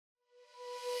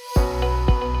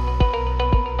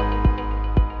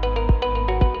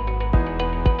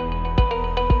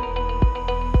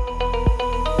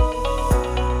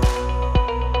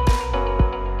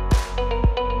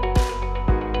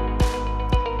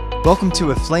Welcome to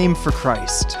Aflame for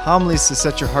Christ, homilies to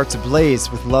set your hearts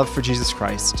ablaze with love for Jesus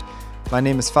Christ. My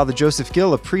name is Father Joseph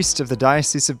Gill, a priest of the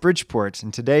Diocese of Bridgeport,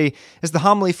 and today is the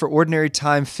homily for Ordinary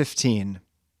Time 15.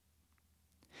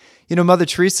 You know, Mother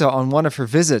Teresa, on one of her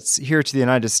visits here to the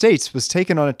United States, was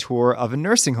taken on a tour of a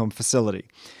nursing home facility.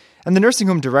 And the nursing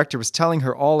home director was telling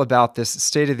her all about this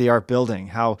state-of-the-art building,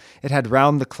 how it had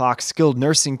round-the-clock skilled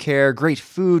nursing care, great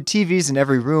food, TVs in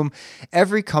every room,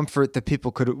 every comfort that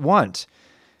people could want.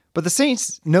 But the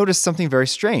saints noticed something very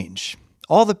strange.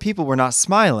 All the people were not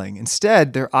smiling.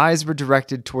 Instead, their eyes were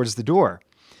directed towards the door.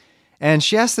 And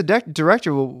she asked the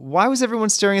director, well, why was everyone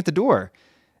staring at the door?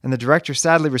 And the director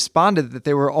sadly responded that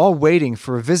they were all waiting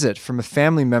for a visit from a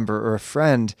family member or a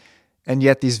friend, and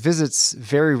yet these visits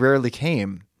very rarely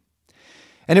came.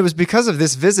 And it was because of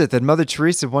this visit that Mother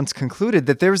Teresa once concluded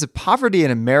that there was a poverty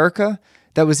in America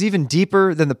that was even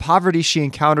deeper than the poverty she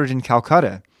encountered in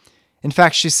Calcutta. In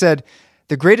fact, she said,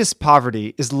 "The greatest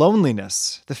poverty is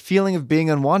loneliness, the feeling of being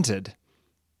unwanted."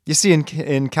 You see,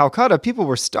 in Calcutta, people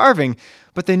were starving,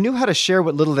 but they knew how to share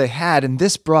what little they had, and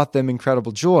this brought them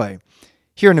incredible joy.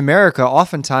 Here in America,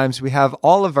 oftentimes we have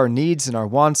all of our needs and our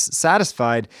wants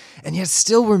satisfied, and yet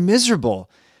still we're miserable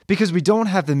because we don't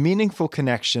have the meaningful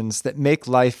connections that make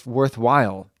life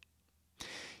worthwhile.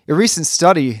 A recent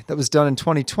study that was done in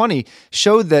 2020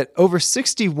 showed that over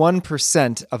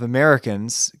 61% of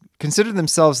Americans consider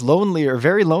themselves lonely or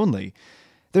very lonely.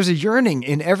 There's a yearning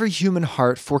in every human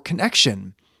heart for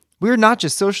connection. We're not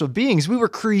just social beings. We were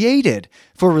created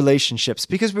for relationships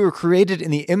because we were created in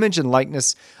the image and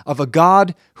likeness of a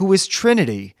God who is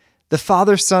Trinity, the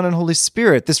Father, Son, and Holy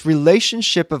Spirit, this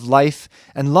relationship of life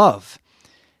and love.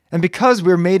 And because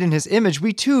we're made in His image,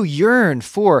 we too yearn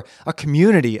for a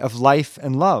community of life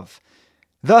and love.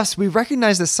 Thus, we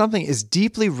recognize that something is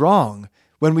deeply wrong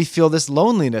when we feel this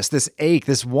loneliness, this ache,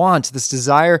 this want, this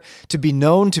desire to be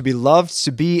known, to be loved,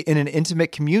 to be in an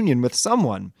intimate communion with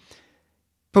someone.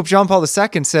 Pope John Paul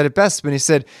II said it best when he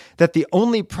said that the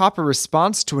only proper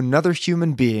response to another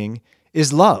human being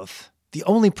is love. The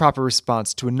only proper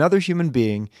response to another human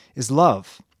being is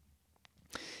love.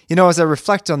 You know, as I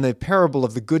reflect on the parable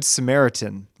of the Good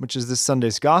Samaritan, which is this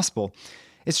Sunday's gospel,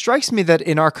 it strikes me that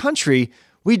in our country,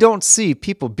 we don't see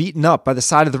people beaten up by the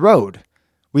side of the road.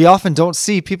 We often don't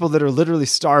see people that are literally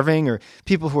starving or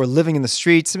people who are living in the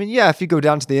streets. I mean, yeah, if you go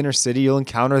down to the inner city, you'll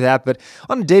encounter that. But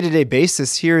on a day-to-day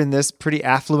basis here in this pretty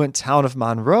affluent town of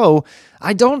Monroe,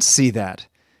 I don't see that.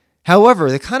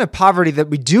 However, the kind of poverty that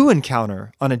we do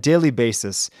encounter on a daily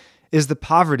basis is the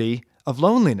poverty of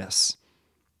loneliness.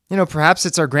 You know, perhaps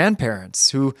it's our grandparents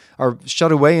who are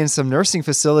shut away in some nursing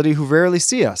facility who rarely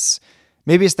see us.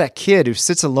 Maybe it's that kid who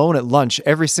sits alone at lunch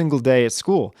every single day at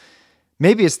school.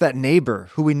 Maybe it's that neighbor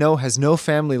who we know has no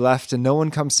family left and no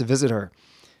one comes to visit her.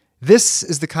 This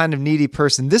is the kind of needy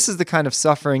person. This is the kind of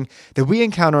suffering that we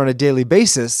encounter on a daily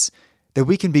basis, that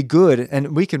we can be good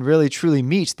and we can really truly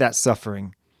meet that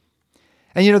suffering.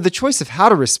 And you know, the choice of how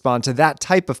to respond to that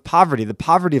type of poverty, the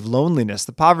poverty of loneliness,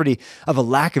 the poverty of a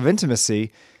lack of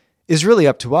intimacy, is really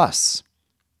up to us.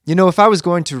 You know, if I was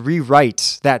going to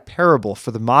rewrite that parable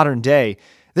for the modern day,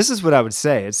 this is what I would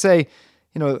say. I'd say,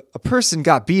 you know, a person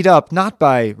got beat up not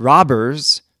by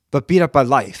robbers, but beat up by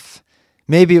life.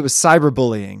 Maybe it was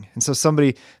cyberbullying, and so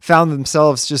somebody found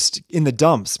themselves just in the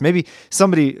dumps. Maybe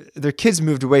their kids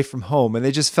moved away from home, and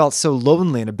they just felt so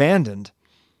lonely and abandoned.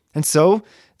 And so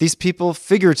these people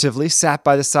figuratively sat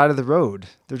by the side of the road.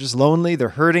 They're just lonely, they're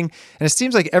hurting, and it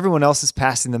seems like everyone else is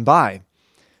passing them by.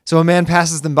 So a man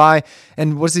passes them by,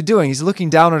 and what's he doing? He's looking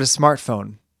down at his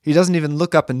smartphone. He doesn't even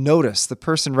look up and notice the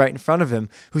person right in front of him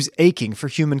who's aching for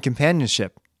human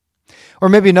companionship. Or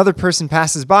maybe another person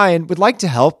passes by and would like to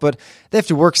help, but they have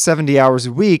to work 70 hours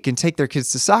a week and take their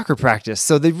kids to soccer practice,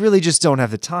 so they really just don't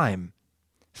have the time.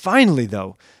 Finally,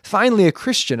 a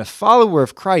Christian, a follower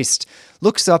of Christ,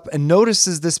 looks up and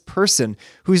notices this person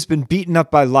who's been beaten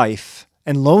up by life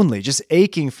and lonely, just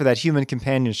aching for that human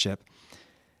companionship.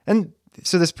 And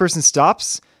so this person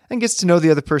stops and gets to know the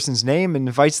other person's name and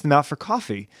invites them out for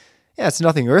coffee. Yeah, it's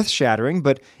nothing earth-shattering,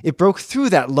 but it broke through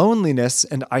that loneliness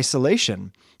and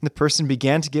isolation. And the person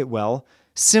began to get well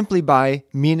simply by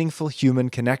meaningful human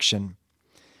connection.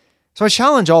 So I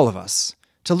challenge all of us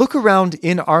to look around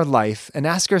in our life and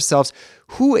ask ourselves,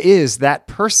 who is that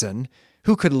person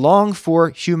who could long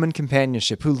for human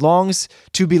companionship, who longs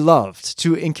to be loved,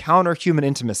 to encounter human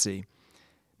intimacy?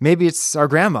 Maybe it's our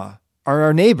grandma, or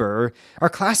our neighbor, or our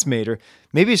classmate, or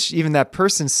maybe it's even that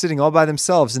person sitting all by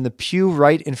themselves in the pew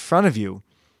right in front of you.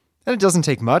 And it doesn't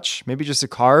take much, maybe just a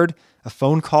card, a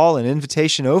phone call, an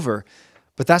invitation over,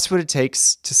 but that's what it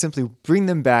takes to simply bring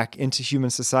them back into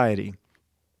human society.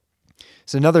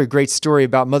 It's another great story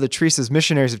about Mother Teresa's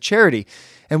Missionaries of Charity.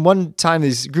 And one time,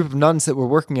 this group of nuns that were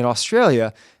working in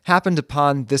Australia happened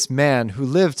upon this man who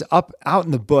lived up out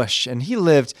in the bush, and he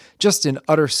lived just in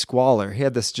utter squalor. He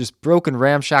had this just broken,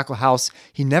 ramshackle house.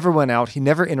 He never went out. He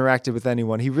never interacted with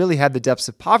anyone. He really had the depths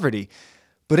of poverty.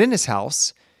 But in his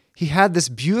house, he had this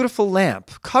beautiful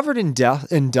lamp covered in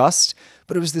dust,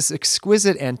 but it was this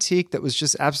exquisite antique that was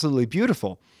just absolutely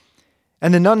beautiful.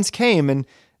 And the nuns came and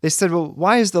they said, "Well,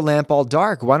 why is the lamp all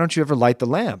dark? Why don't you ever light the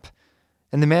lamp?"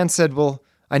 And the man said, "Well,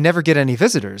 I never get any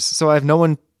visitors, so I have no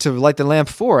one to light the lamp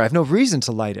for. I have no reason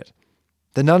to light it."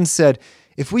 The nuns said,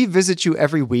 "If we visit you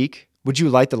every week, would you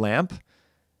light the lamp?"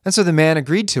 And so the man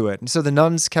agreed to it. And so the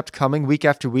nuns kept coming week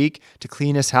after week to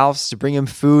clean his house, to bring him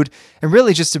food, and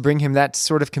really just to bring him that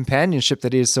sort of companionship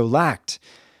that he has so lacked.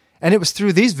 And it was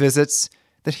through these visits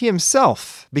that he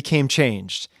himself became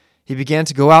changed. He began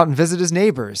to go out and visit his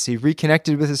neighbors. He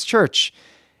reconnected with his church.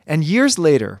 And years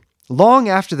later, long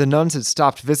after the nuns had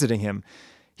stopped visiting him,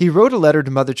 he wrote a letter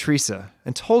to Mother Teresa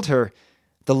and told her,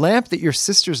 "The lamp that your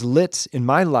sisters lit in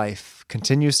my life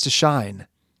continues to shine."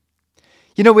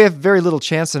 You know, we have very little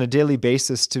chance on a daily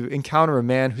basis to encounter a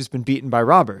man who's been beaten by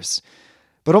robbers.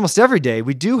 But almost every day,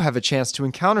 we do have a chance to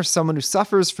encounter someone who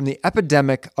suffers from the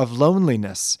epidemic of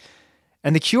loneliness.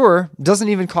 And the cure doesn't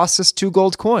even cost us 2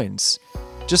 gold coins.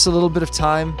 Just a little bit of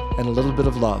time and a little bit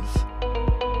of love.